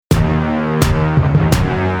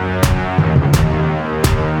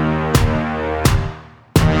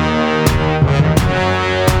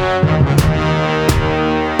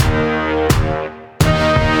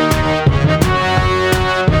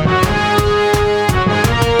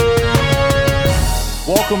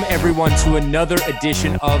Welcome, everyone, to another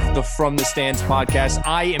edition of the From the Stands podcast.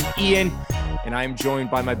 I am Ian, and I am joined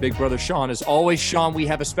by my big brother, Sean. As always, Sean, we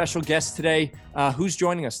have a special guest today. Who's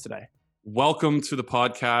joining us today? Welcome to the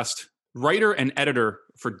podcast. Writer and editor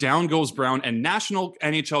for Down Goes Brown and national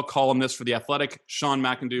NHL columnist for The Athletic, Sean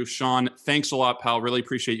McIndoe. Sean, thanks a lot, pal. Really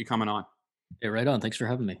appreciate you coming on. Hey, right on. Thanks for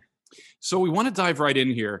having me. So we want to dive right in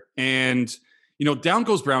here. And, you know, Down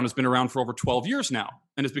Goes Brown has been around for over 12 years now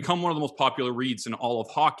and has become one of the most popular reads in all of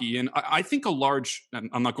hockey. And I think and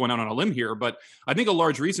I'm not going out on a limb here, but I think a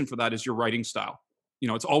large reason for that is your writing style. You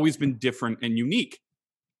know, it's always been different and unique.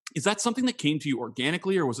 Is that something that came to you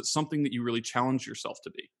organically, or was it something that you really challenged yourself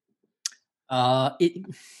to be?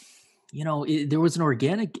 There was an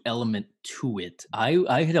organic element to it.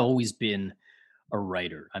 I had always been a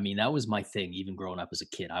writer. I mean, that was my thing, even growing up as a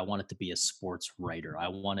kid. I wanted to be a sports writer. I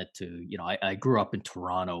wanted to, I grew up in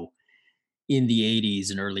Toronto in the 80s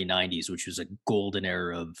and early 90s, which was a golden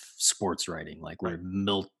era of sports writing, like where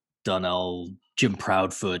Milt Dunnell, Jim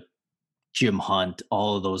Proudfoot, Jim Hunt,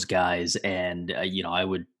 all of those guys. And, I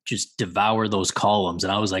would just devour those columns.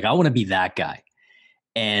 And I was like, I want to be that guy.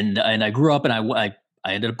 And I grew up and I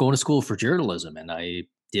ended up going to school for journalism, and I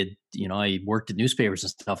did, I worked at newspapers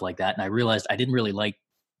and stuff like that. And I realized I didn't really like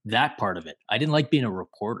that part of it. I didn't like being a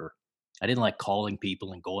reporter. I didn't like calling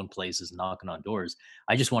people and going places and knocking on doors.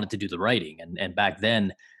 I just wanted to do the writing. And back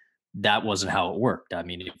then that wasn't how it worked. I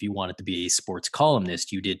mean, if you wanted to be a sports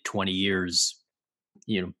columnist, you did 20 years,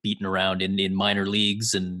 beating around in minor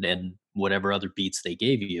leagues and whatever other beats they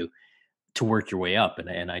gave you to work your way up.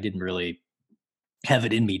 And I didn't really have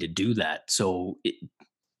it in me to do that. So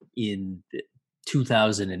in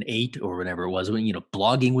 2008 or whenever it was, when,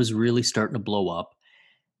 blogging was really starting to blow up.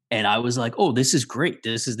 And I was like, oh, this is great.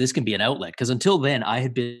 This can be an outlet. Because until then I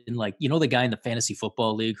had been like, the guy in the fantasy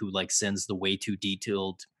football league who like sends the way too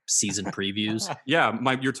detailed season previews. Yeah.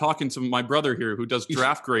 You're talking to my brother here who does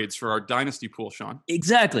draft grades for our dynasty pool, Sean.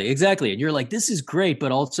 Exactly. And you're like, this is great,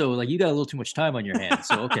 but also like you got a little too much time on your hands.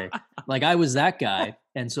 So, okay. Like I was that guy.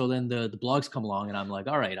 And so then the blogs come along and I'm like,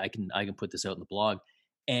 all right, I can put this out in the blog.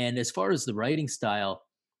 And as far as the writing style,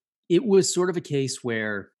 it was sort of a case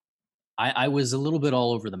where I was a little bit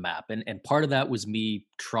all over the map. And part of that was me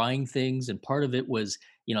trying things. And part of it was,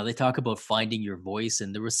 they talk about finding your voice.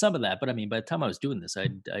 And there was some of that. But I mean, by the time I was doing this,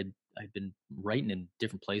 I'd been writing in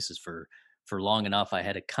different places for long enough. I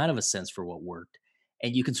had a kind of a sense for what worked.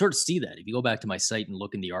 And you can sort of see that if you go back to my site and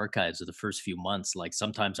look in the archives of the first few months. Like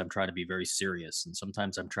sometimes I'm trying to be very serious, and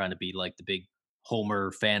sometimes I'm trying to be like the big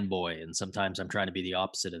Homer fanboy, and sometimes I'm trying to be the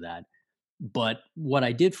opposite of that. But what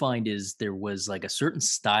I did find is there was like a certain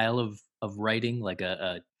style of writing, like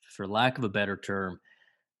a for lack of a better term,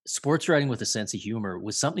 sports writing with a sense of humor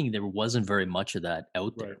was something there wasn't very much of that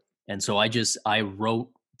out there. Right. And so I wrote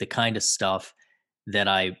the kind of stuff that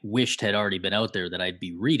I wished had already been out there that I'd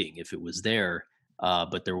be reading if it was there.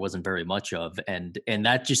 But there wasn't very much of, and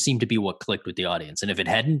that just seemed to be what clicked with the audience. And if it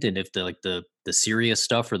hadn't, and if the serious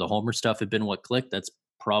stuff or the Homer stuff had been what clicked, that's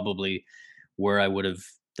probably where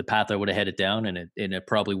the path I would have headed down, and it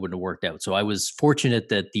probably wouldn't have worked out. So I was fortunate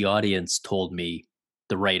that the audience told me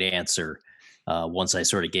the right answer once I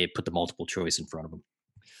sort of put the multiple choice in front of them.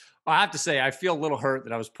 I have to say, I feel a little hurt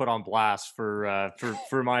that I was put on blast for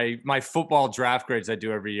my football draft grades I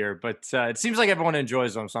do every year, but it seems like everyone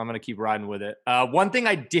enjoys them, so I'm going to keep riding with it. One thing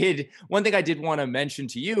I did want to mention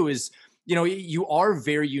to you is, you are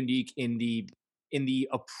very unique in the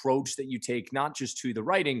approach that you take, not just to the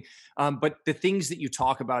writing, but the things that you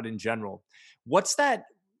talk about in general. What's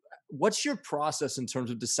your process in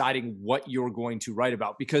terms of deciding what you're going to write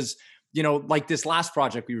about? Because, like this last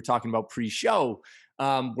project we were talking about pre-show,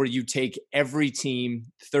 where you take every team,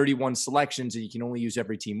 31 selections, and you can only use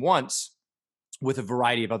every team once with a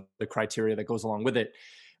variety of other criteria that goes along with it.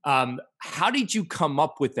 How did you come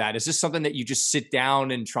up with that? Is this something that you just sit down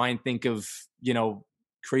and try and think of,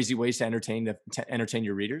 crazy ways to entertain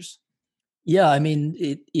your readers? Yeah. I mean,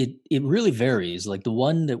 it really varies. Like the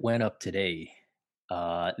one that went up today,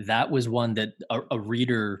 that was one that a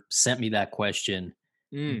reader sent me that question,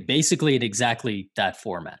 basically in exactly that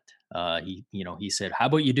format. He said, how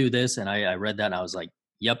about you do this? And I read that and I was like,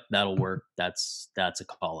 yep, that'll work. That's a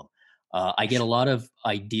column. I get a lot of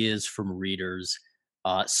ideas from readers,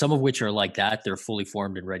 some of which are like that. They're fully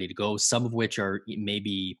formed and ready to go. Some of which are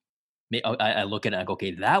maybe I look at it and I go,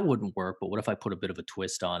 okay, that wouldn't work, but what if I put a bit of a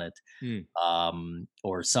twist on it?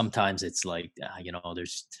 Or sometimes it's like,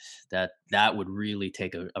 there's that would really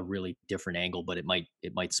take a really different angle, but it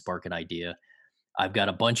might spark an idea. I've got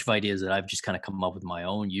a bunch of ideas that I've just kind of come up with my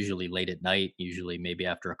own, usually late at night, usually maybe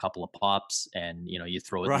after a couple of pops, and you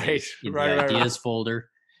throw it in the ideas folder.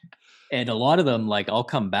 And a lot of them, like, I'll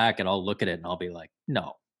come back and I'll look at it and I'll be like,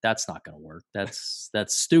 no, that's not going to work. That's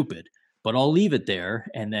stupid. But I'll leave it there.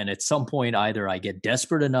 And then at some point, either I get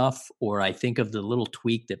desperate enough or I think of the little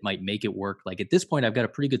tweak that might make it work. Like at this point, I've got a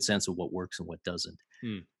pretty good sense of what works and what doesn't.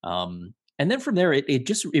 Hmm. And then from there,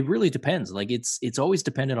 it really depends. Like it's always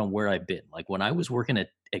dependent on where I've been. Like when I was working at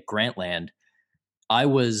Grantland, I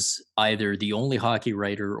was either the only hockey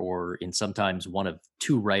writer or in sometimes one of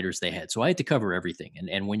two writers they had. So I had to cover everything.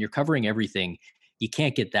 And when you're covering everything, you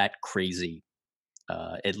can't get that crazy,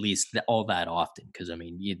 at least all that often. Because I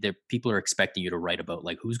mean, people are expecting you to write about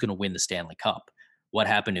like who's going to win the Stanley Cup, what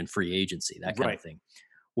happened in free agency, that kind of thing.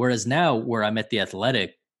 Whereas now, where I'm at the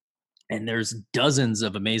Athletic, and there's dozens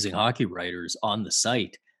of amazing hockey writers on the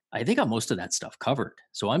site, I think got most of that stuff covered.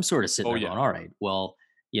 So I'm sort of sitting there going, all right, well,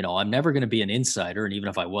 I'm never going to be an insider. And even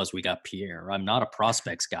if I was, we got Pierre. I'm not a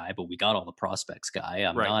prospects guy, but we got all the prospects guy.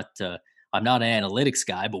 I'm not an analytics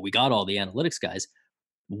guy, but we got all the analytics guys.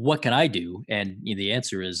 What can I do? And the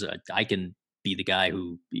answer is I can be the guy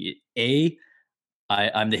who,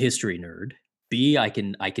 I'm the history nerd. B, I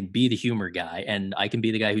can be the humor guy, and I can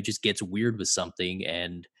be the guy who just gets weird with something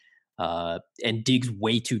and digs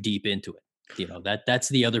way too deep into it. That's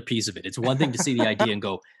the other piece of it. It's one thing to see the idea and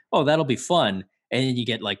go, oh, that'll be fun. And then you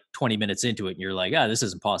get like 20 minutes into it and you're like, this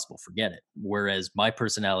isn't possible. Forget it. Whereas my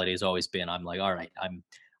personality has always been, I'm like, all right,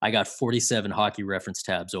 I got 47 hockey reference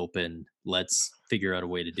tabs open. Let's figure out a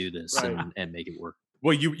way to do this and make it work.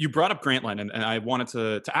 Well, you brought up Grantland, and I wanted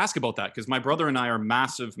to ask about that because my brother and I are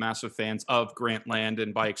massive, massive fans of Grantland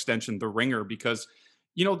and by extension, The Ringer, because,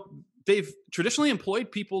 they've traditionally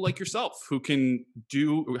employed people like yourself who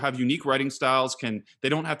have unique writing styles. They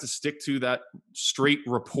don't have to stick to that straight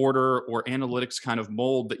reporter or analytics kind of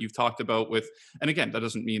mold that you've talked about with. And again, that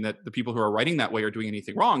doesn't mean that the people who are writing that way are doing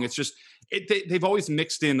anything wrong. It's just they've always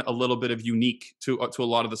mixed in a little bit of unique to a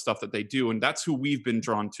lot of the stuff that they do, and that's who we've been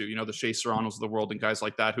drawn to. The Shea Serranos of the world and guys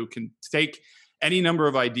like that who can take any number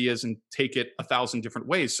of ideas and take it 1,000 different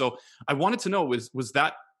ways. So I wanted to know, was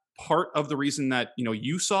that part of the reason that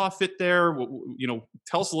you saw a fit there?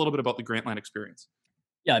 Tell us a little bit about the Grantland experience.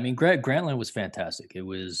 Yeah, I mean, Grantland was fantastic. It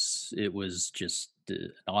was just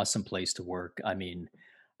an awesome place to work. I mean,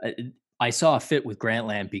 I saw a fit with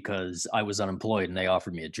Grantland because I was unemployed and they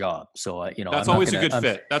offered me a job. So that's always a good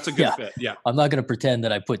fit. That's a good fit. Yeah, I'm not going to pretend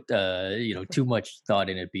that I put too much thought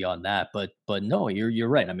in it beyond that. But no, you're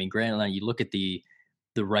right. I mean, Grantland. You look at the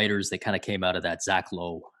writers that kind of came out of that. Zach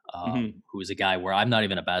Lowe, who is a guy where I'm not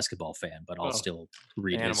even a basketball fan, but I'll still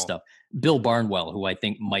read his stuff. Bill Barnwell, who I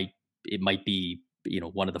think might be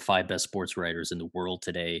one of the 5 best sports writers in the world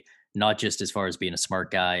today, not just as far as being a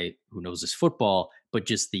smart guy who knows his football, but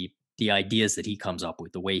just the ideas that he comes up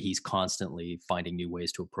with, the way he's constantly finding new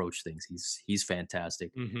ways to approach things. He's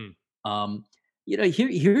fantastic.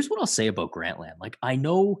 Here's what I'll say about Grantland. Like, I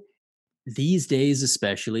know these days,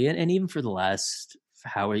 especially, and even for the last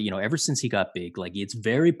ever since he got big, like it's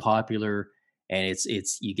very popular, and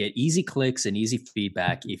it's you get easy clicks and easy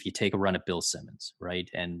feedback if you take a run at Bill Simmons, right?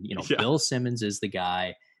 And Bill Simmons is the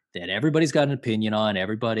guy that everybody's got an opinion on.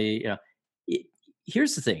 Everybody,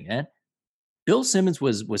 here's the thing, man. Bill Simmons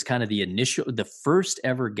was kind of the first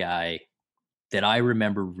ever guy that I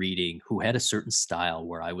remember reading who had a certain style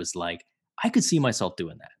where I was like, I could see myself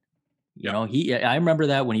doing that. I remember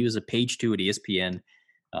that when he was a page 2 at ESPN.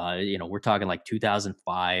 We're talking like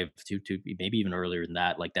 2005 to maybe even earlier than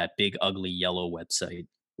that, like that big ugly yellow website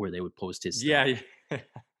where they would post his stuff. Yeah.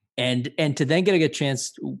 and to then get a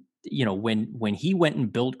chance, when he went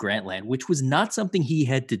and built Grantland, which was not something he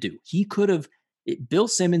had to do. He could have. Bill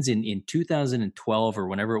Simmons in 2012 or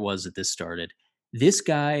whenever it was that this started, this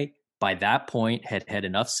guy by that point had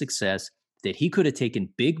enough success that he could have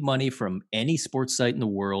taken big money from any sports site in the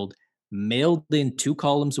world, mailed in 2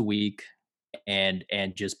 columns a week, and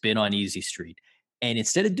just been on Easy Street. And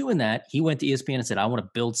instead of doing that, he went to ESPN and said, I want to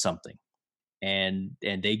build something. And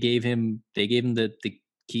they gave him the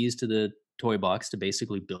keys to the toy box to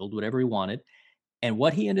basically build whatever he wanted. And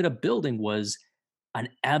what he ended up building was an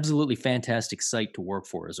absolutely fantastic site to work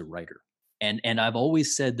for as a writer. And I've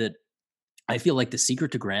always said that I feel like the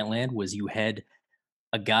secret to Grantland was you had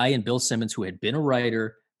a guy in Bill Simmons who had been a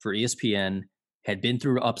writer for ESPN, had been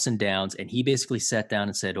through ups and downs, and he basically sat down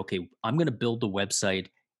and said, okay, I'm going to build the website,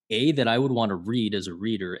 A, that I would want to read as a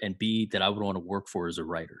reader, and B, that I would want to work for as a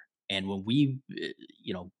writer. And when we,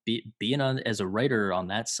 being on as a writer on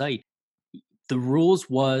that site, the rules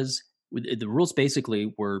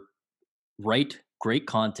basically were write great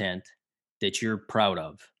content that you're proud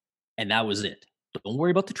of. And that was it. Don't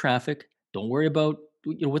worry about the traffic. Don't worry about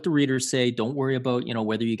what the readers say. Don't worry about,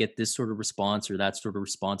 whether you get this sort of response or that sort of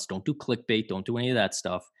response. Don't do clickbait. Don't do any of that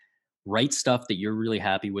stuff. write stuff that you're really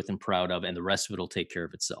happy with and proud of, and the rest of it will take care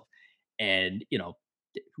of itself. And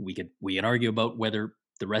we can argue about whether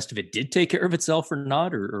the rest of it did take care of itself or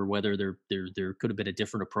not, or whether there could have been a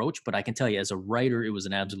different approach. But I can tell you, as a writer, it was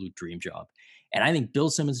an absolute dream job, and I think Bill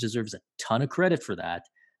Simmons deserves a ton of credit for that.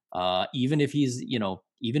 Even if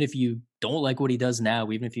even if you don't like what he does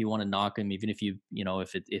now, even if you want to knock him, even if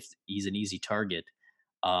if he's an easy target,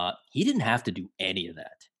 he didn't have to do any of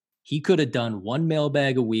that. He could have done one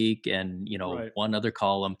mailbag a week and Right. one other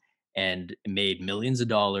column and made millions of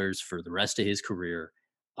dollars for the rest of his career.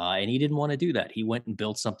 And he didn't want to do that. He went and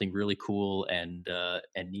built something really cool and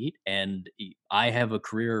neat. And I have a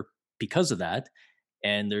career because of that.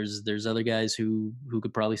 And there's other guys who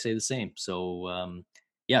could probably say the same. So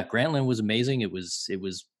yeah, Grantland was amazing. It was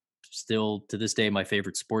still to this day my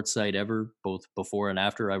favorite sports site ever, both before and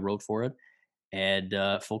after I wrote for it. And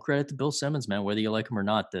full credit to Bill Simmons, man. Whether you like him or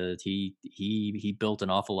not, he built an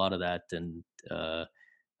awful lot of that, and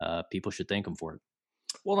people should thank him for it.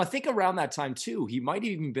 Well, I think around that time too, he might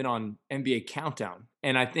have even been on NBA Countdown,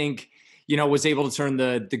 and I think was able to turn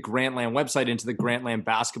the Grantland website into the Grantland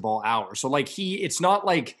Basketball Hour. So like it's not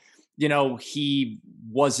like he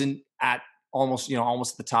wasn't at almost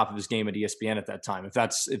the top of his game at ESPN at that time. If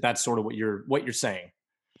that's sort of what you're saying.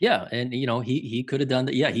 Yeah, and he could have done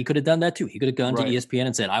that. Yeah, he could have done that too. He could have gone to ESPN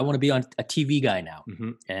and said, "I want to be on a TV guy now,"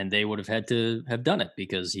 and they would have had to have done it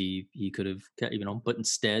because he could have, But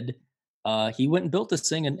instead, he went and built this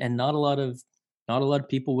thing, and not a lot of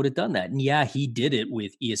people would have done that. And yeah, he did it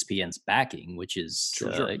with ESPN's backing, which is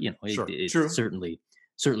it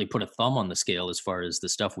certainly put a thumb on the scale as far as the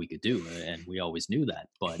stuff we could do, and we always knew that.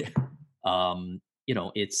 But a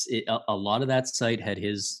lot of that site had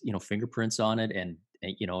his fingerprints on it, and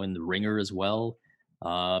in the Ringer as well.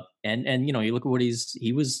 And you look at what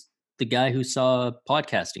he was the guy who saw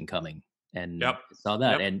podcasting coming and saw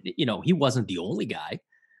that. Yep. And, he wasn't the only guy,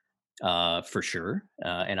 for sure.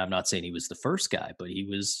 And I'm not saying he was the first guy, but he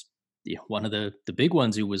was one of the big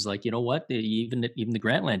ones who was like, you know what, even the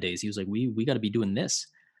Grantland days, he was like, we got to be doing this.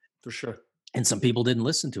 For sure. And some people didn't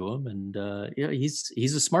listen to him, and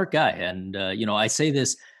he's a smart guy. And I say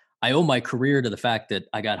this, I owe my career to the fact that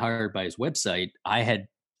I got hired by his website. I had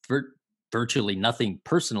virtually nothing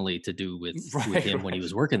personally to do with him when he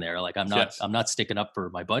was working there. Like I'm not sticking up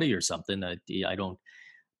for my buddy or something. I don't.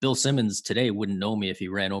 Bill Simmons today wouldn't know me if he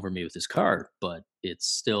ran over me with his car, but it's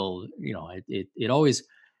still, it always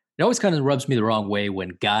kind of rubs me the wrong way when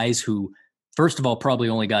guys who, first of all, probably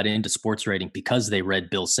only got into sports writing because they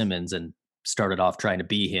read Bill Simmons and started off trying to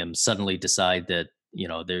be him, suddenly decide that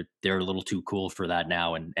they're a little too cool for that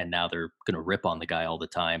now, and now they're going to rip on the guy all the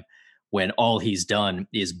time, when all he's done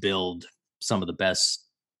is build some of the best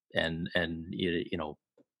and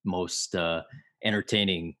most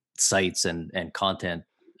entertaining sites and content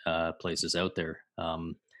places out there.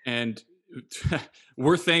 And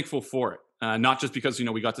we're thankful for it, not just because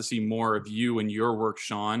we got to see more of you and your work,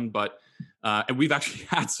 Sean, but and we've actually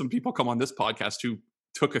had some people come on this podcast who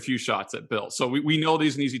took a few shots at Bill. So we know that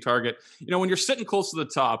he's an easy target. When you're sitting close to the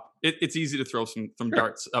top, it's easy to throw some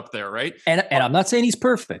darts up there, right? And I'm not saying he's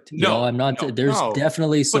perfect. I'm not. There's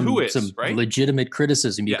definitely some right? legitimate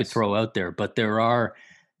criticism you could throw out there, but there are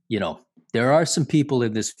some people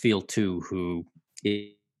in this field too who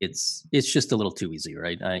it's just a little too easy,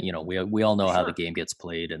 right? We all know how the game gets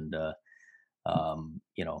played, and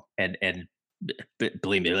and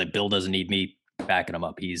believe me, like Bill doesn't need me backing him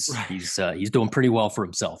up. He's doing pretty well for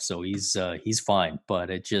himself, so he's fine. But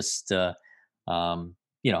it just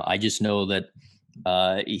I just know that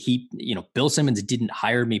Bill Simmons didn't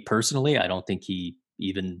hire me personally. I don't think he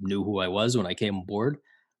even knew who I was when I came aboard.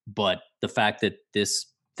 But the fact that this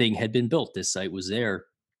thing had been built, this site was there,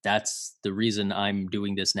 that's the reason I'm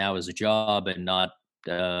doing this now as a job and not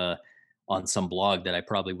on some blog that I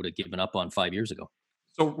probably would have given up on 5 years ago.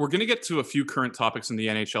 So we're going to get to a few current topics in the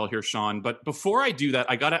NHL here, Sean. But before I do that,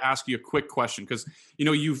 I got to ask you a quick question because,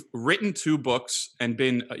 you've written 2 books and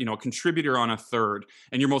been, a contributor on a third,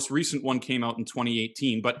 and your most recent one came out in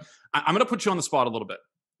 2018. But I'm going to put you on the spot a little bit.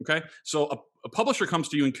 Okay. So a publisher comes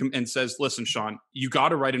to you and says, listen, Sean, you got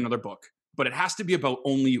to write another book, but it has to be about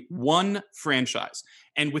only one franchise.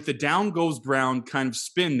 And with the Down Goes Brown kind of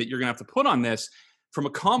spin that you're going to have to put on this, from a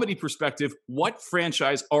comedy perspective, what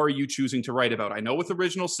franchise are you choosing to write about? I know with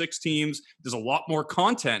original 6 teams, there's a lot more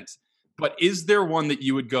content, but is there one that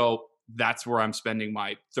you would go, that's where I'm spending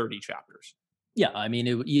my 30 chapters? Yeah, I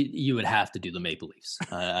mean, you would have to do the Maple Leafs.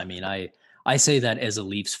 I say that as a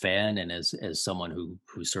Leafs fan and as someone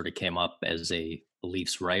who sort of came up as a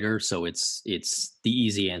Leafs writer, so it's the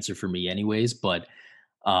easy answer for me anyways. But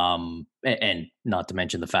And not to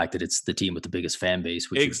mention the fact that it's the team with the biggest fan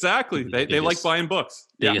base, which Exactly. would be They like buying books.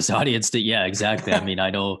 biggest audience to, yeah, exactly. I mean,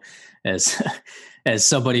 I know as as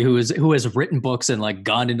somebody who has written books and like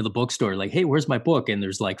gone into the bookstore, like, hey, where's my book? And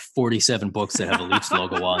there's like 47 books that have a Leafs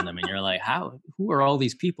logo on them, and you're like, who are all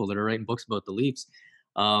these people that are writing books about the Leafs?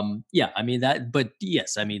 Yeah, I mean that, but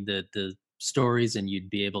yes, I mean the stories, and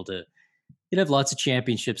you'd have lots of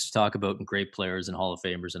championships to talk about and great players and Hall of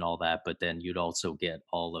Famers and all that, but then you'd also get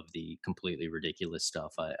all of the completely ridiculous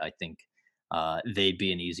stuff. I think they'd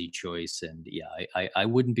be an easy choice. And yeah, I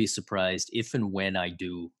wouldn't be surprised if and when I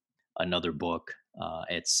do another book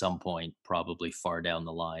at some point, probably far down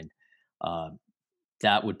the line. Uh,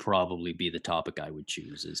 that would probably be the topic I would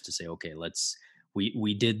choose, is to say, okay,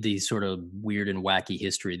 we did the sort of weird and wacky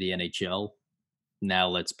history of the NHL. Now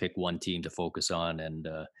let's pick one team to focus on, and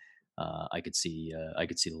I could see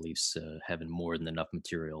the Leafs having more than enough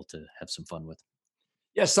material to have some fun with.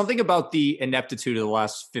 Yeah, something about the ineptitude of the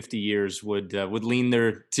last 50 years would lean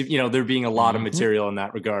there to, there being a lot of material in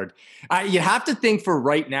that regard. You have to think for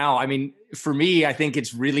right now. I mean, for me, I think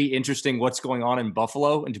it's really interesting what's going on in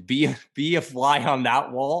Buffalo, and to be a fly on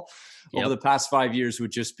that wall over the past 5 years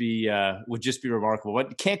would just be remarkable.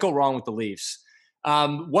 But can't go wrong with the Leafs.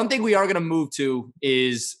 One thing we are going to move to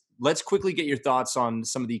is, let's quickly get your thoughts on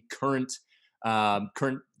some of the current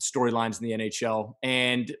storylines in the NHL.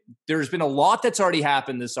 And there's been a lot that's already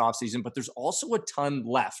happened this offseason, but there's also a ton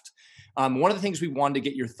left. One of the things we wanted to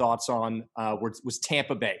get your thoughts on was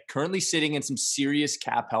Tampa Bay, currently sitting in some serious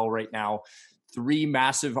cap hell right now. 3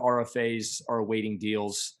 massive RFAs are awaiting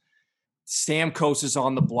deals. Stamkos is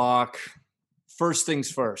on the block. First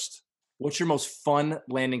things first, what's your most fun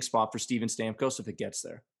landing spot for Steven Stamkos if it gets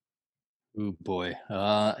there? Oh boy.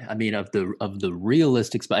 I mean, of the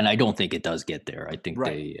realistic spot, and I don't think it does get there. I think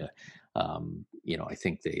Right. I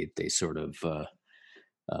think they sort of,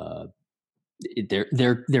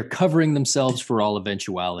 they're covering themselves for all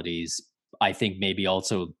eventualities. I think maybe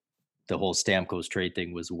also the whole Stamkos trade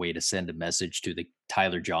thing was a way to send a message to the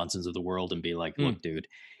Tyler Johnsons of the world and be like, look, dude,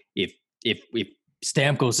 if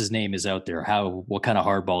Stamkos' name is out there, what kind of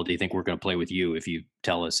hardball do you think we're going to play with you if you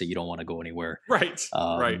tell us that you don't want to go anywhere? Right.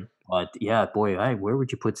 Right. But yeah, boy, where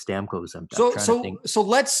would you put Stamkos? I'm trying to think. So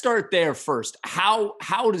let's start there first. How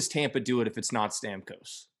does Tampa do it if it's not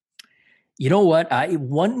Stamkos? You know what?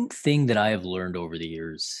 One thing that I have learned over the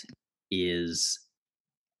years is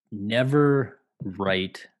never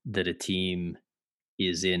write that a team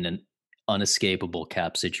is in an unescapable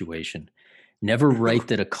cap situation. Never write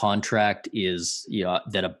that a contract is,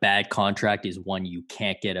 that a bad contract is one you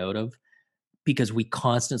can't get out of, because we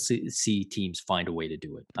constantly see teams find a way to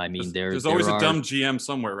do it. I mean, there's always a dumb GM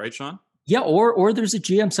somewhere, right, Sean? Yeah, or there's a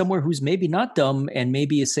GM somewhere who's maybe not dumb and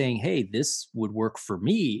maybe is saying, hey, this would work for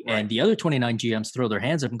me. Right. And the other 29 GMs throw their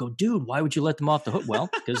hands up and go, dude, why would you let them off the hook?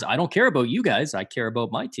 Well, because I don't care about you guys. I care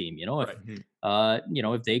about my team.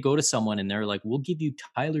 If they go to someone and they're like, we'll give you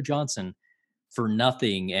Tyler Johnson for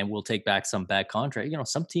nothing and we'll take back some bad contract.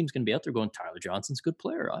 Some team's going to be out there going, Tyler Johnson's a good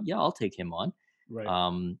player. Yeah, I'll take him on. Right.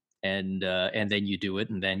 And then you do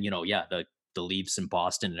it. And then, the Leafs in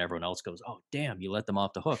Boston and everyone else goes, oh, damn, you let them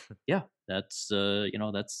off the hook. Yeah, that's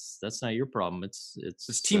not your problem.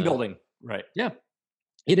 It's team building. Right. Yeah,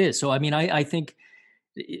 it is. So, I mean, I think,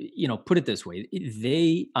 put it this way.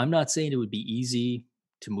 I'm not saying it would be easy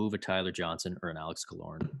to move a Tyler Johnson or an Alex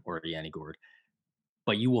Killorn or a Yanni Gourde,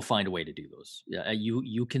 but you will find a way to do those. Yeah,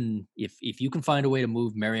 you can, if you can find a way to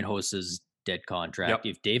move Marian Hossa's dead contract,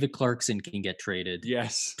 if David Clarkson can get traded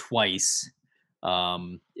twice,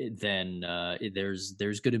 then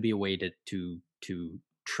there's going to be a way to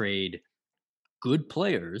trade good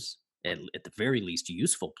players, at the very least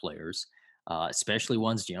useful players, especially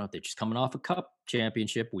ones they're just coming off a cup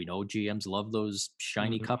championship. We know GMs love those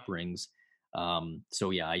shiny cup rings. So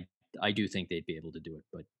yeah, I do think they'd be able to do it,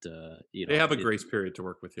 but they have a grace period to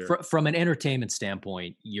work with here. From an entertainment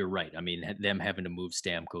standpoint, you're right. I mean, them having to move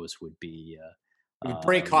Stamkos would be it would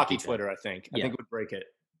break hockey Twitter. I think it would break it.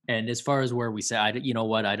 And as far as where we say, I don't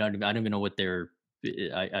even know what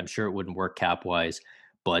I'm sure it wouldn't work cap wise,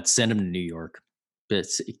 but send him to New York.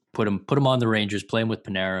 Put him on the Rangers, play him with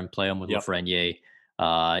Panarin, play him with Lafreniere.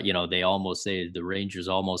 The Rangers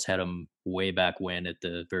almost had him way back when at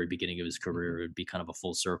the very beginning of his career. It'd be kind of a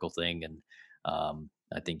full circle thing, and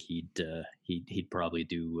I think he'd probably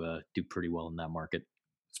do pretty well in that market.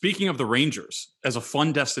 Speaking of the Rangers as a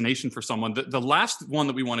fun destination for someone, the last one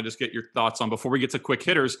that we want to just get your thoughts on before we get to quick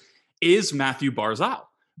hitters is Matthew Barzal.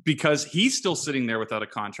 because he's still sitting there without a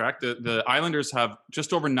contract. The Islanders have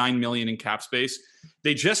just over $9 million in cap space.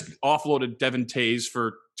 They just offloaded Devin Taves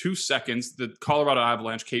for 2 seconds. The Colorado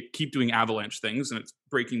Avalanche keep doing Avalanche things, and it's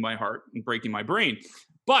breaking my heart and breaking my brain.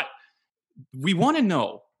 But we want to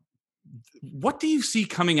know, what do you see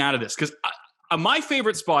coming out of this? Because my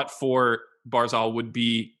favorite spot for Barzal would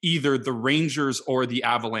be either the Rangers or the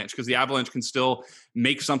Avalanche, because the Avalanche can still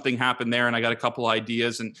make something happen there. And I got a couple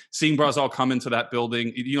ideas, and seeing Barzal come into that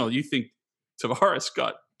building, you think Tavares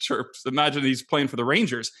got chirps. Imagine he's playing for the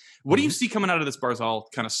Rangers. What do you see coming out of this Barzal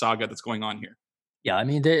kind of saga that's going on here? Yeah, I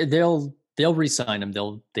mean, they'll re-sign him.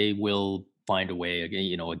 They will find a way.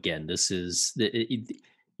 Again, this is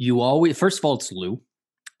you always. First of all, it's Lou.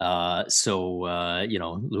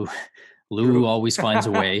 Lou always finds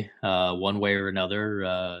a way, one way or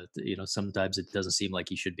another. Sometimes it doesn't seem like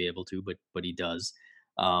he should be able to, but he does.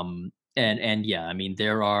 And yeah, I mean,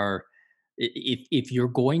 there are, if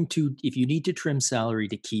you need to trim salary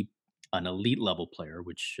to keep an elite level player,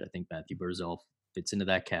 which I think Matthew Barzal fits into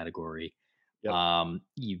that category. Yep.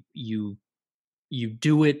 You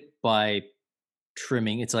do it by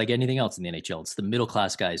trimming. It's like anything else in the NHL. It's the middle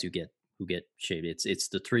class guys who get shaved. It's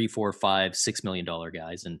the $3, $4, $5, $6 million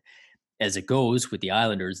guys. And as it goes with the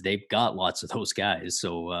Islanders, they've got lots of those guys.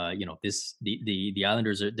 So the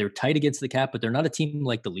Islanders they're tight against the cap, but they're not a team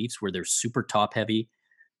like the Leafs where they're super top heavy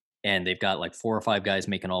and they've got like 4 or 5 guys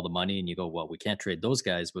making all the money. And you go, well, we can't trade those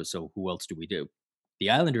guys, but so who else do we do?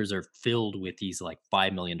 The Islanders are filled with these like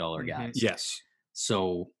 $5 million guys. Yes.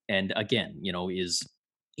 So, and again,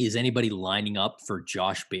 is anybody lining up for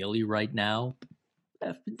Josh Bailey right now?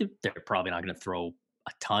 They're probably not going to throw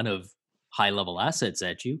a ton of high level assets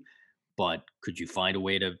at you, but could you find a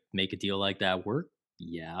way to make a deal like that work?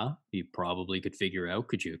 Yeah, you probably could figure out.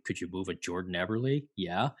 Could you move a Jordan Eberle?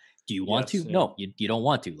 Yeah. Do you want to? Yeah. No, you don't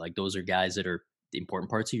want to. Like, those are guys that are important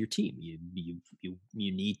parts of your team. You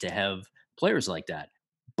need to have players like that.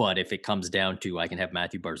 But if it comes down to, I can have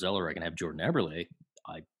Matthew Barzal or I can have Jordan Eberle,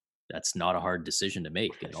 that's not a hard decision to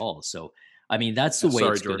make at all. So, I mean, that's the way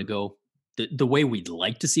it's going to go. The way we'd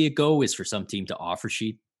like to see it go is for some team to offer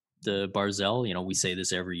sheet the Barzal. We say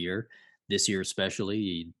this every year. This year especially,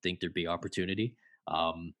 you'd think there'd be opportunity.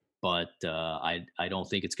 But I don't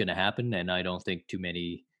think it's going to happen, and I don't think too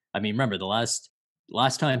many. I mean, remember the last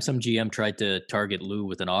time some GM tried to target Lou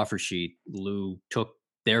with an offer sheet, Lou took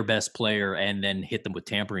their best player and then hit them with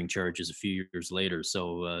tampering charges a few years later.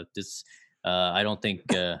 So I don't think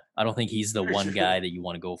he's the one guy that you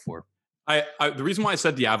want to go for. The reason why I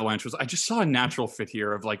said the Avalanche was I just saw a natural fit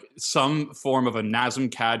here of like some form of a Nazem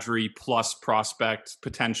Kadri plus prospect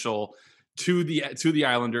potential to the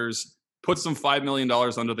Islanders. Put some $5 million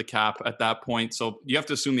under the cap at that point. So you have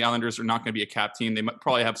to assume the Islanders are not going to be a cap team. They might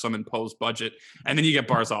probably have some imposed budget. And then you get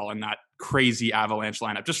Barzal in that crazy Avalanche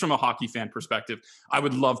lineup. Just from a hockey fan perspective, I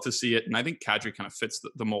would love to see it. And I think Kadri kind of fits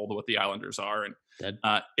the mold of what the Islanders are. And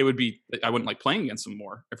it would be, I wouldn't like playing against them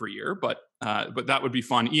more every year, but that would be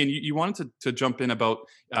fun. Ian, you wanted to jump in about,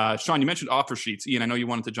 Sean, you mentioned offer sheets. Ian, I know you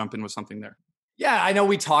wanted to jump in with something there. Yeah, I know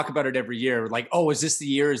we talk about it every year. Like, oh, is this the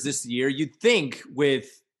year? Is this the year? You'd think with,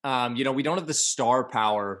 we don't have the star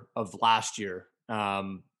power of last year.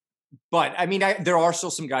 But I mean, there are still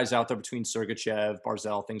some guys out there between Sergachev,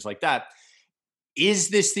 Barzal, things like that. Is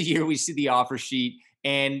this the year we see the offer sheet?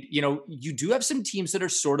 And, you do have some teams that are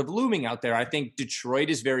sort of looming out there. I think Detroit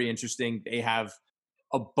is very interesting. They have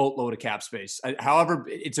a boatload of cap space. However,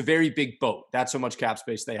 it's a very big boat. That's how much cap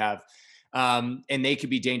space they have. And they could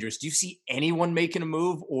be dangerous. Do you see anyone making a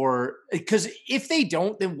move? Or because if they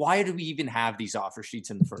don't, then why do we even have these offer sheets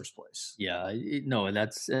in the first place? Yeah, no,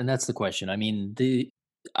 that's the question. I mean,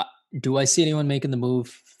 do I see anyone making the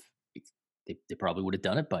move? They probably would have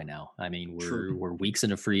done it by now. I mean, we're weeks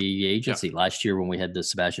into free agency. Yeah. Last year when we had the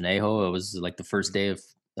Sebastian Aho, it was like the first day of,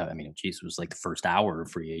 it was like the first hour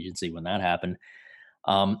of free agency when that happened.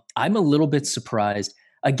 I'm a little bit surprised.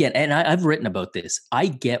 Again, and I've written about this. I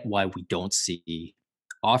get why we don't see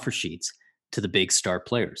offer sheets to the big star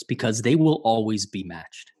players, because they will always be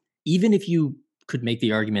matched. Even if you could make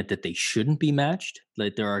the argument that they shouldn't be matched,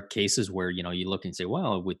 like there are cases where, you look and say,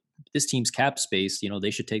 well, with this team's cap space,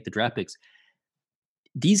 they should take the draft picks.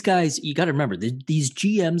 These guys, you got to remember, these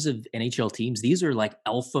GMs of NHL teams, these are like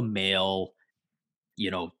alpha male.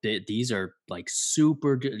 These are like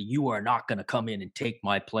super. You are not going to come in and take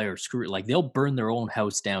my player. Screw it. Like, they'll burn their own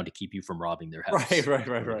house down to keep you from robbing their house.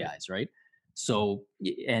 Right. Guys, right? So,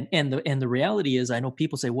 and the reality is, I know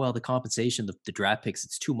people say, well, the compensation, the draft picks,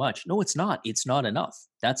 it's too much. No, it's not. It's not enough.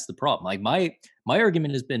 That's the problem. Like my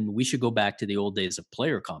argument has been, we should go back to the old days of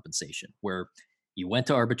player compensation, where you went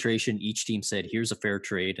to arbitration. Each team said, here's a fair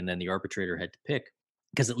trade. And then the arbitrator had to pick.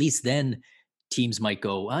 because at least then teams might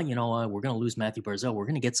go, oh, we're going to lose Matthew Barzal. We're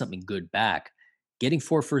going to get something good back. Getting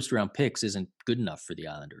 4 first-round picks isn't good enough for the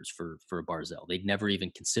Islanders for a Barzal. They'd never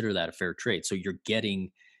even consider that a fair trade. So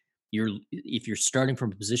if you're starting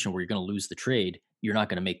from a position where you're going to lose the trade, you're not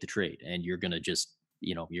going to make the trade, and you're going to just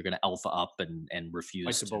you're going to alpha up and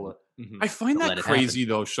refuse to. Bullet. I find that crazy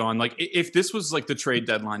though, Sean. Like if this was like the trade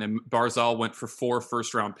deadline and Barzal went for 4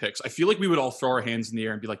 first-round picks, I feel like we would all throw our hands in the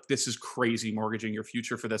air and be like, "This is crazy, mortgaging your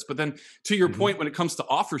future for this." But then, to your point, when it comes to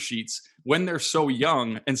offer sheets, when they're so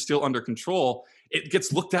young and still under control, it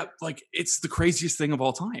gets looked at like it's the craziest thing of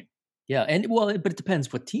all time. Yeah, but it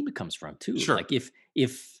depends what team it comes from too. Sure. Like if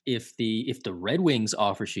the Red Wings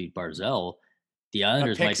offer sheet Barzal, the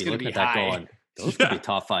Islanders might be looking at that going, those could be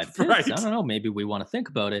top 5 picks. Right. I don't know. Maybe we want to think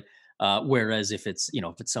about it. Whereas if it's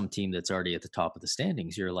some team that's already at the top of the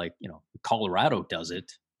standings, you're like, Colorado does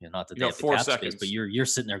it. Not that they have the cap space, but you're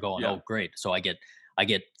sitting there going, oh, great. So I get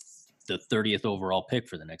the 30th overall pick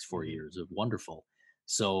for the next 4 years. Wonderful.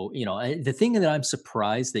 So, the thing that I'm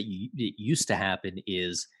surprised that it used to happen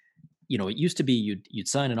is, it used to be you'd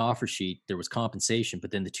sign an offer sheet, there was compensation,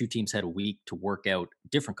 but then the 2 teams had a week to work out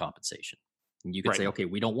different compensation. And you could say, okay,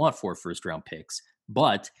 we don't want 4 first-round picks,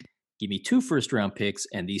 but give me 2 first-round picks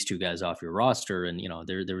and these 2 guys off your roster. And,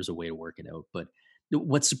 there was a way to work it out. But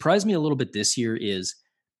what surprised me a little bit this year is,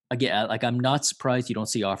 again, like I'm not surprised you don't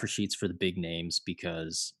see offer sheets for the big names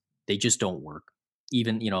because they just don't work.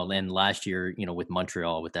 Even, then last year, with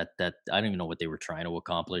Montreal, with that I don't even know what they were trying to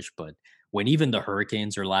accomplish, but when even the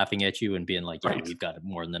Hurricanes are laughing at you and being like, we've got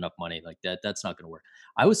more than enough money, like that's not going to work.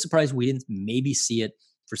 I was surprised we didn't maybe see it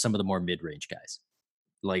for some of the more mid-range guys.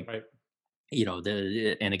 Like,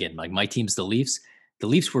 and again, like my team's the Leafs. The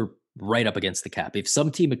Leafs were right up against the cap. If some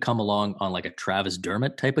team had come along on like a Travis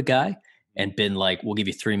Dermott type of guy and been like, we'll give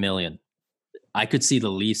you $3 million, I could see the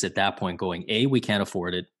Leafs at that point going, A, we can't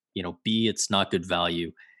afford it. B, it's not good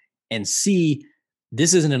value. And C,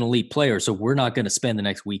 this isn't an elite player, so we're not going to spend the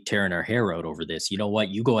next week tearing our hair out over this. You know what?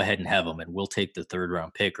 You go ahead and have them, and we'll take the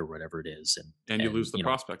 3rd-round pick or whatever it is. And you lose the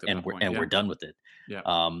prospect at that point. We're done with it. Yeah.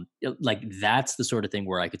 Like that's the sort of thing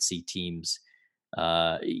where I could see teams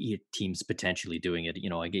potentially doing it.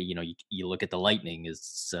 You look at the Lightning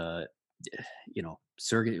is,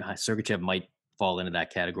 Sergachev might fall into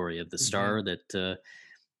that category of the star that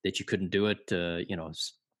you couldn't do it.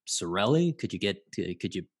 Cirelli, could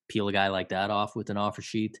you peel a guy like that off with an offer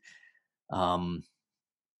sheet?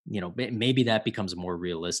 Maybe that becomes more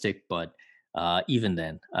realistic, but even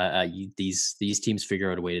then, these teams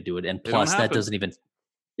figure out a way to do it. And plus that doesn't even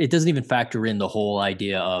factor in the whole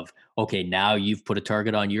idea of, okay, now you've put a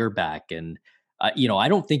target on your back. And, I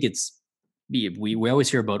don't think we always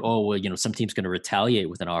hear about, some team's going to retaliate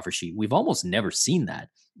with an offer sheet. We've almost never seen that.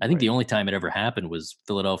 I think the only time it ever happened was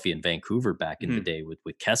Philadelphia and Vancouver back in the day with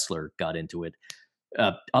Kessler got into it.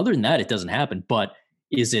 Other than that, it doesn't happen. But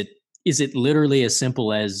is it literally as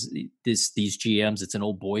simple as these GMs? It's an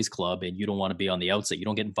old boys club, and you don't want to be on the outset. You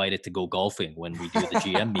don't get invited to go golfing when we do the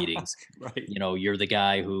GM meetings. Right. You're the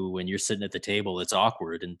guy who, when you're sitting at the table, it's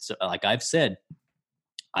awkward. And so, like I've said,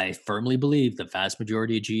 I firmly believe the vast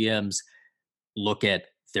majority of GMs look at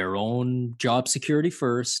their own job security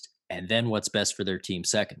first, and then what's best for their team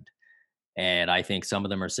second. And I think some of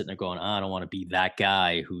them are sitting there going, I don't want to be that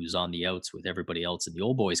guy who's on the outs with everybody else in the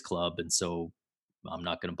old boys club. And so I'm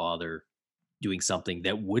not going to bother doing something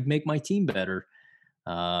that would make my team better.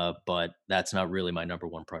 But that's not really my number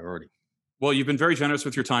one priority. Well, you've been very generous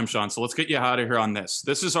with your time, Sean. So let's get you out of here on this.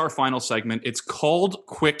 This is our final segment. It's called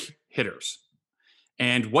Quick Hitters.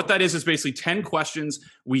 And what that is basically 10 questions.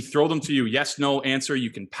 We throw them to you. Yes, no answer. You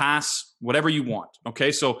can pass, whatever you want.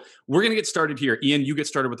 Okay, so we're going to get started here. Ian, you get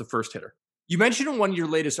started with the first hitter. You mentioned in one of your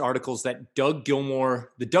latest articles that the Doug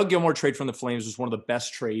Gilmour trade from the Flames was one of the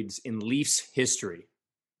best trades in Leafs history.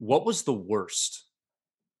 What was the worst?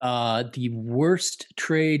 The worst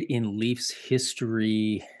trade in Leafs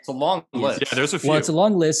history. It's a long list. Yeah, there's a few. Well, it's a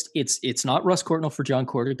long list. It's not Russ Courtnall for John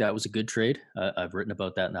Cordick. That was a good trade. I've written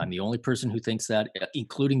about that, and I'm the only person who thinks that,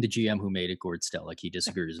 including the GM who made it, Gord Stellick. He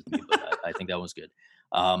disagrees with me, but I think that was good.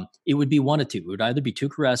 It would be one of two. It would either be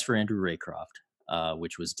Tuukka Rask for Andrew Raycroft,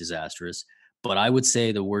 which was disastrous. But I would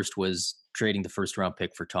say the worst was trading the first-round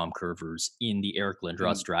pick for Tom Kurvers in the Eric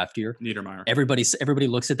Lindros draft year. Niedermeyer. Everybody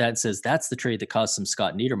looks at that and says, that's the trade that cost them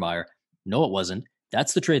Scott Niedermeyer. No, it wasn't.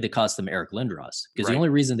 That's the trade that cost them Eric Lindros. Because the only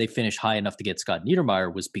reason they finished high enough to get Scott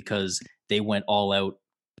Niedermeyer was because they went all out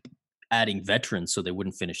adding veterans so they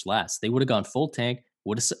wouldn't finish last. They would have gone full tank,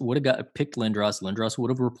 would have picked Lindros. Lindros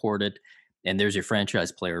would have reported, and there's your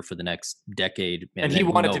franchise player for the next decade. And he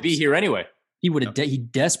wanted to be here anyway. He would have. He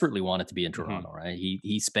desperately wanted to be in Toronto, right?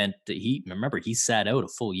 Remember he sat out a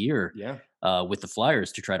full year, with the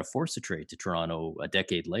Flyers to try to force a trade to Toronto a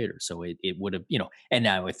decade later. So it would have, And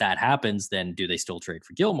now if that happens, then do they still trade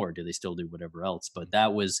for Gilmore? Do they still do whatever else? But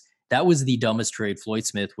that was the dumbest trade. Floyd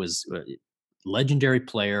Smith was a legendary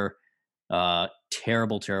player,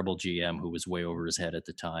 terrible GM who was way over his head at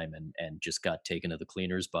the time, and just got taken to the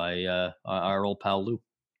cleaners by our old pal Lou.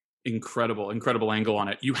 Incredible angle on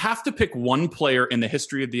it. You have to pick one player in the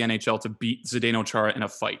history of the NHL to beat Zdeno Chara in a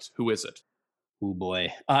fight. Who is it? Oh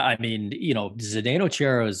boy. I mean, Zdeno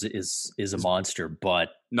Chara is a monster, but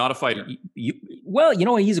not a fighter.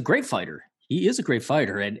 He's a great fighter. He is a great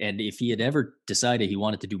fighter. And if he had ever decided he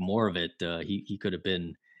wanted to do more of it, he could have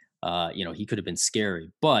been, he could have been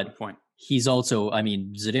scary, but he's also,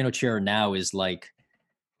 Zdeno Chara now is like,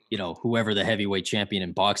 whoever the heavyweight champion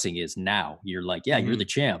in boxing is now. You're like, you're the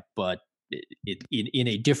champ, but in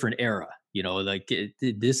a different era.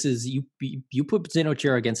 This is you put Zdeno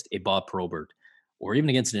Chara against a Bob Probert or even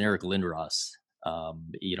against an Eric Lindros.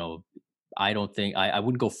 I don't think I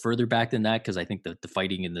wouldn't go further back than that because I think that the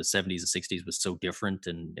fighting in the 70s and 60s was so different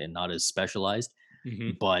and not as specialized.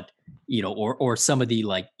 But or some of the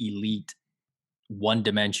like elite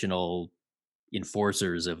one-dimensional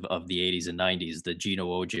enforcers of the 80s and 90s, the Gino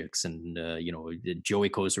Ojics and Joey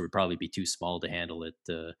Koser would probably be too small to handle it,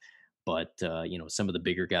 but some of the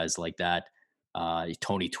bigger guys like that,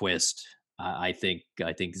 Tony Twist, I think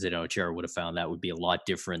Zdeno Chara would have found that would be a lot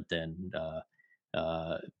different than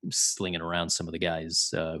slinging around some of the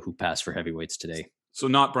guys who pass for heavyweights today. So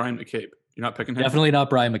not Brian McCabe. You're not picking him? Definitely not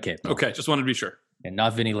Brian McCabe. No. Okay, just wanted to be sure. And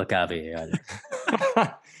not Vinny Lecavalier either.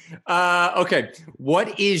 Okay.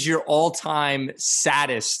 What is your all-time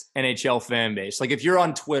saddest NHL fan base? Like if you're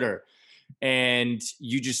on Twitter and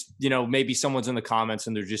you just, maybe someone's in the comments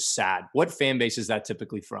and they're just sad. What fan base is that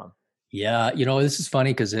typically from? Yeah. This is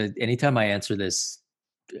funny because anytime I answer this,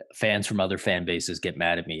 fans from other fan bases get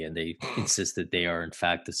mad at me and they insist that they are in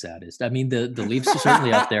fact the saddest. I mean, the Leafs are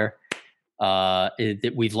certainly up there.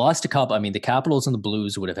 We've lost a couple. I mean, the Capitals and the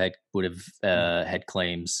Blues would have had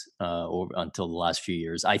claims until the last few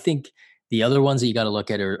years. I think the other ones that you got to look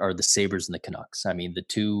at are the Sabres and the Canucks. I mean, the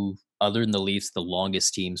two, other than the Leafs, the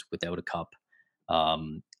longest teams without a cup.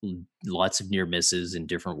 Lots of near misses in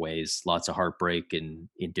different ways. Lots of heartbreak in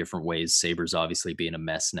different ways. Sabres obviously being a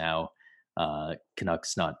mess now.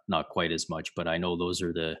 Canucks not quite as much, but I know those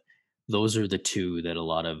are the two that a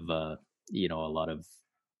lot of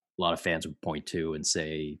fans would point to and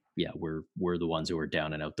say, we're the ones who are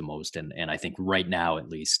down and out the most. And I think right now, at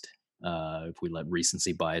least, if we let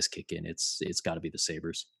recency bias kick in, it's got to be the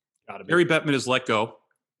Sabres. Harry Bettman is let go.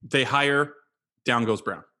 They hire, down goes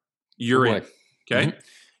Brown. You're in. Okay. Mm-hmm.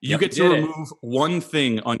 You get to remove one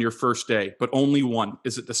thing on your first day, but only one.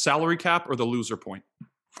 Is it the salary cap or the loser point?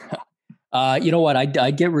 You know what?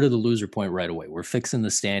 I'd get rid of the loser point right away. We're fixing the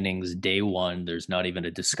standings day one. There's not even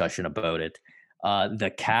a discussion about it.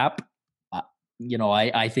 The cap,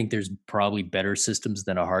 I think there's probably better systems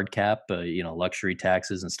than a hard cap, luxury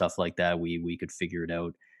taxes and stuff like that. We could figure it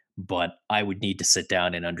out, but I would need to sit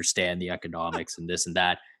down and understand the economics and this and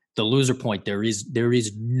that. The loser point, there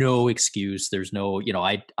is no excuse. There's no,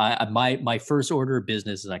 my first order of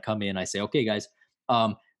business is I come in, I say, okay, guys,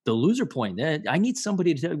 the loser point, I need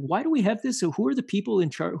somebody to tell, why do we have this? So who are the people in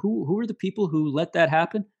charge? Who are the people who let that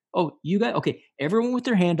happen? Oh, you got, okay. Everyone with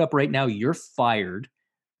their hand up right now, you're fired.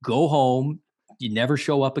 Go home. You never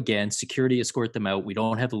show up again. Security escort them out. We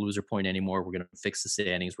don't have the loser point anymore. We're going to fix the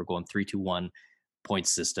standings. We're going 3-2-1 point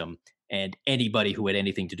system. And anybody who had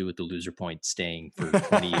anything to do with the loser point staying for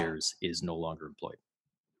 20 years is no longer employed.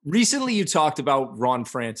 Recently, you talked about Ron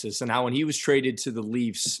Francis and how when he was traded to the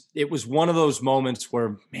Leafs, it was one of those moments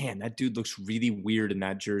where, man, that dude looks really weird in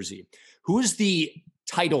that jersey. Who is the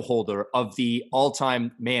title holder of the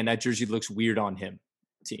all-time, man, that jersey looks weird on him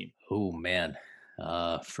team? Oh, man.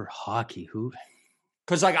 For hockey, who?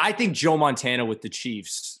 Because I think Joe Montana with the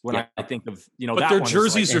Chiefs when I think of, but that their one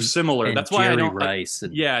jerseys are similar. And That's why Jerry I don't. Rice.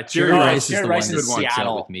 Jerry Rice is the one that in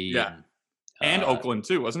Seattle with me. Yeah. And Oakland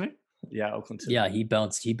too, wasn't he? Yeah, Oakland too. Yeah, he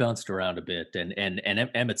bounced around a bit, and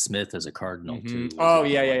Emmett Smith as a Cardinal too. Oh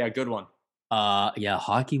yeah, good one.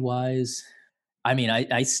 Hockey wise, I mean,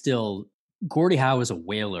 I still Gordie Howe as a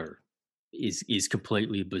Whaler is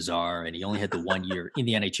completely bizarre, and he only had the 1 year in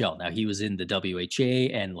the NHL. Now he was in the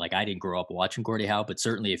WHA, and I didn't grow up watching Gordie Howe, but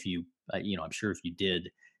certainly if you, I'm sure if you did,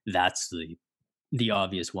 that's the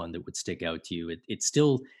obvious one that would stick out to you. It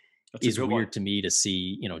still is weird to me to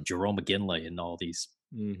see, Jerome McGinley in all these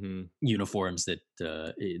uniforms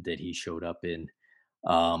that he showed up in.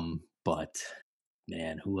 But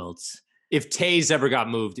man, who else? if Tays ever got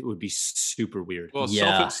moved, it would be super weird. Well,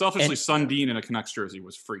 Yeah. selfishly, Sundin in a Canucks jersey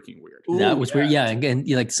was freaking weird. That was weird. Yeah. And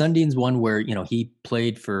like Sundin's one where, he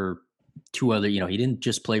played for two other, he didn't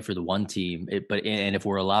just play for the one team, and if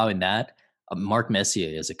we're allowing that, Mark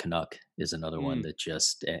Messier as a Canuck is another one that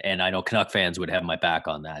just, and I know Canuck fans would have my back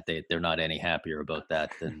on that. They're not any happier about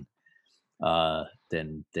that than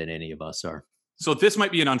any of us are. So this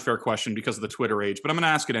might be an unfair question because of the Twitter age, but I'm going to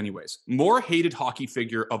ask it anyways. More hated hockey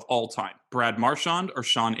figure of all time, Brad Marchand or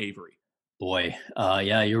Sean Avery? Boy,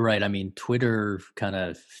 yeah, you're right. I mean, Twitter kind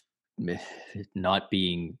of not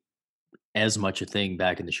being as much a thing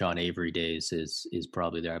back in the Sean Avery days is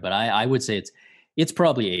probably there. But I would say it's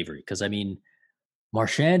probably Avery, because I mean,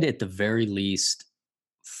 Marchand at the very least,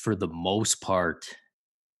 for the most part,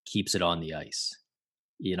 keeps it on the ice,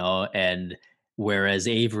 and whereas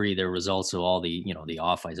Avery, there was also all the, the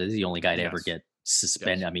off ice. He's the only guy to ever get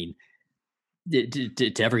suspended. Yes. I mean,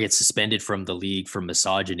 to ever get suspended from the league for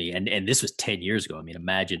misogyny, and this was 10 years ago. I mean,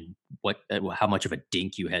 imagine how much of a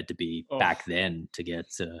dink you had to be back then to get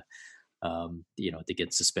to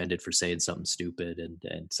get suspended for saying something stupid,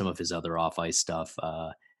 and some of his other off ice stuff.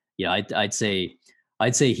 I'd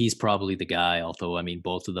say he's probably the guy. Although, I mean,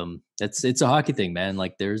 both of them, it's a hockey thing, man.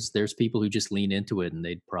 Like there's people who just lean into it and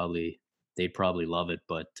they'd probably love it.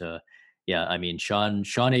 But I mean, Sean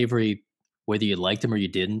Avery, whether you liked him or you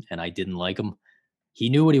didn't, and I didn't like him, he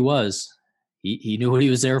knew what he was. He knew what he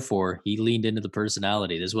was there for. He leaned into the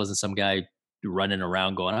personality. This wasn't some guy running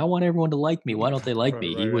around going, I want everyone to like me. Why don't they like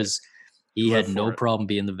me? He had no problem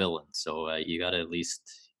being the villain. So you got to at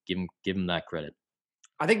least give him that credit.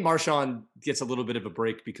 I think Marchand gets a little bit of a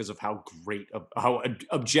break because of how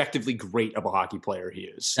objectively great of a hockey player he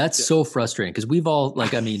is. That's so frustrating, because we've all,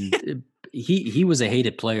 like, I mean, he was a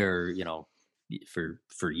hated player,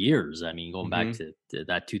 for years. I mean, going back to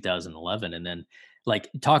that 2011, and then like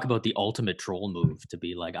talk about the ultimate troll move to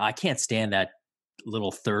be like, I can't stand that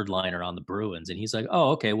little third liner on the Bruins, and he's like,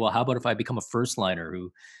 oh, okay, well, how about if I become a first liner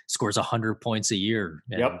who scores 100 points a year?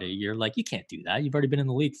 And you're like, you can't do that. You've already been in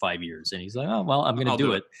the league 5 years. And he's like, oh, well, I'm going to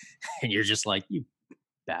do it. And you're just like, you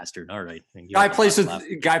bastard. All right. Guy plays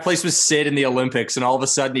with Sid in the Olympics, and all of a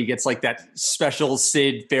sudden he gets like that special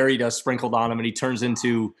Sid fairy dust sprinkled on him, and he turns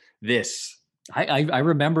into this. I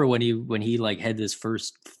remember when he like had this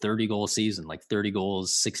first 30 goal season, like 30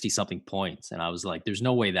 goals, 60 something points. And I was like, there's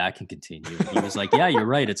no way that can continue. And he was like, yeah, you're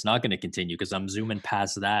right. It's not going to continue, because I'm zooming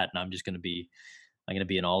past that, and I'm going to be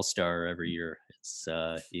an all-star every year. It's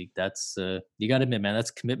you got to admit, man,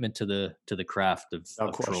 that's commitment to the craft of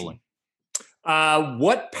trolling.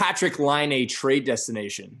 What Patrick Laine trade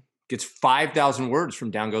destination gets 5,000 words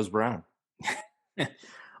from Down Goes Brown?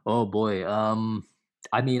 Oh boy.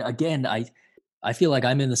 I mean, again, I feel like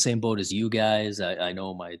I'm in the same boat as you guys. I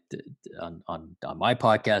know on my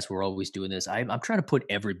podcast, we're always doing this. I'm trying to put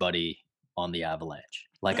everybody on the Avalanche.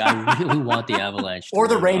 Like, I really want the Avalanche or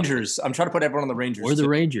the Rangers. I'm trying to put everyone on the Rangers. Or the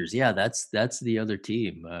Rangers. Yeah, that's the other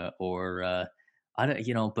team. I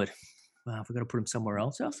don't, but if we're gonna put him somewhere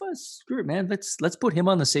else, screw it, man. Let's put him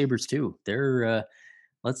on the Sabres too. They're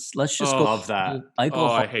let's just go. Love that.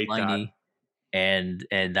 I hate that. And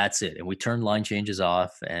that's it. And we turn line changes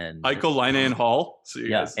off, and Eichel, Laine, and Hall. So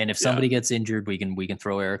and if somebody gets injured, we can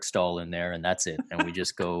throw Eric Stahl in there, and that's it. And we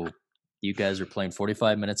just go, you guys are playing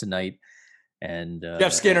 45 minutes a night, and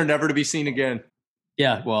Jeff Skinner never to be seen again.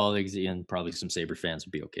 Yeah, well, and probably some Sabre fans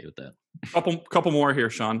would be okay with that. Couple more here,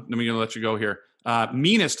 Sean. Then we're gonna let you go here.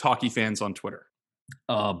 Meanest hockey fans on Twitter.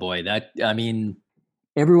 Oh boy, I mean,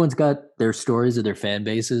 everyone's got their stories of their fan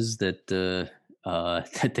bases that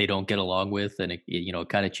they don't get along with, and it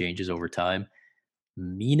kind of changes over time.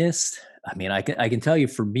 Meanest, I mean, I can tell you,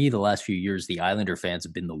 for me, the last few years, the Islander fans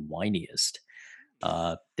have been the whiniest.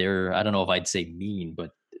 I don't know if I'd say mean,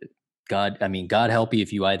 but God help you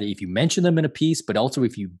if you mention them in a piece, but also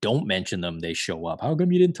if you don't mention them, they show up. How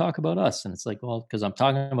come you didn't talk about us? And it's like, well, because I'm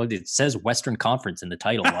talking about, it says Western Conference in the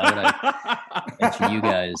title. Why would I mention you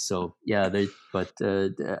guys? So yeah, the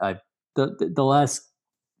last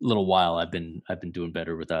little while I've been doing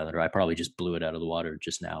better with Islander. I probably just blew it out of the water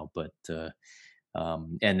just now, but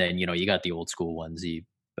and then you got the old school ones,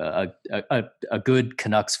 a good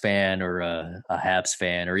Canucks fan or a Habs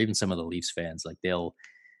fan, or even some of the Leafs fans, like they'll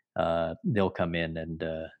come in and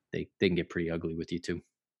they can get pretty ugly with you too.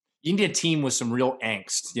 You need a team with some real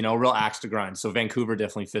angst, real axe to grind. So Vancouver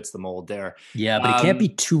definitely fits the mold there. Yeah, but it can't be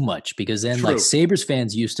too much, because then like Sabres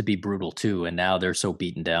fans used to be brutal too, and now they're so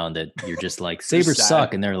beaten down that you're just like, Sabres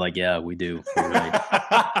suck, and they're like, yeah, we do. You're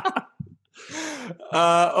right.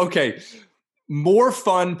 Okay, more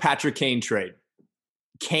fun Patrick Kane trade: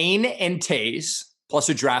 Kane and Tays plus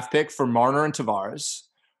a draft pick for Marner and Tavares,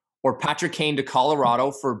 or Patrick Kane to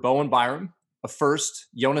Colorado for Bowen Byram, a first,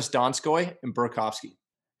 Jonas Donskoy, and Burakovsky?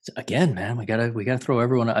 Again, man, we gotta throw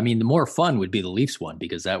everyone. I mean, the more fun would be the Leafs one,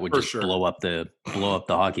 because that would For just sure. blow up the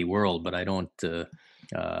hockey world. But I don't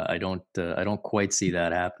quite see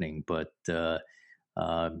that happening. But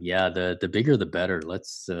yeah, the bigger the better.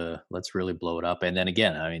 Let's really blow it up. And then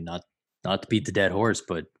again, I mean, not to beat the dead horse,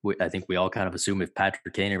 but I think we all kind of assume if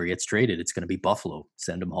Patrick Kane ever gets traded, it's going to be Buffalo.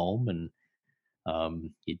 Send him home, and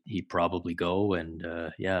he'd probably go. And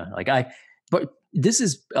yeah, but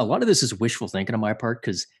a lot of this is wishful thinking on my part,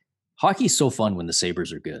 because hockey's so fun when the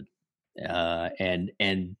Sabres are good, and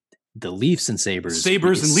the Leafs and Sabres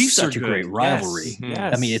and Leafs such are a great good. rivalry.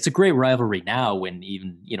 Yes. I mean, it's a great rivalry now. When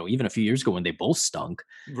even a few years ago when they both stunk,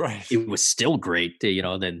 Right. it was still great.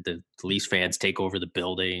 Then the Leafs fans take over the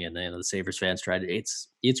building, and then the Sabres fans try to.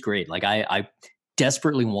 It's great. Like I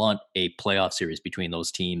desperately want a playoff series between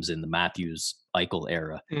those teams in the Matthews-Eichel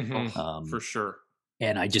era. For sure.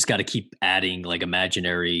 And I just got to keep adding like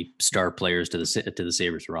imaginary star players to the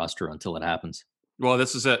Sabres roster until it happens. Well,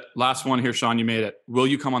 this is it. Last one here, Sean. You made it. Will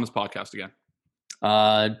you come on this podcast again?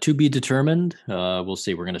 To be determined. We'll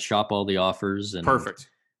see. We're going to shop all the offers. And perfect.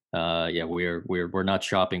 Yeah, we're not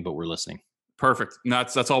shopping, but we're listening. Perfect. And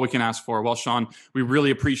that's all we can ask for. Well, Sean, we really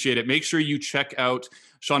appreciate it. Make sure you check out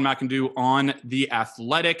Sean McIndoe on The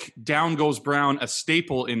Athletic. Down Goes Brown, a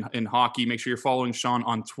staple in hockey. Make sure you're following Sean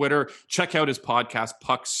on Twitter. Check out his podcast,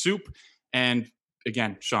 Puck Soup. And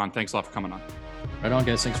again, Sean, thanks a lot for coming on. Right on,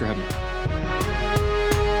 guys. Thanks for having me.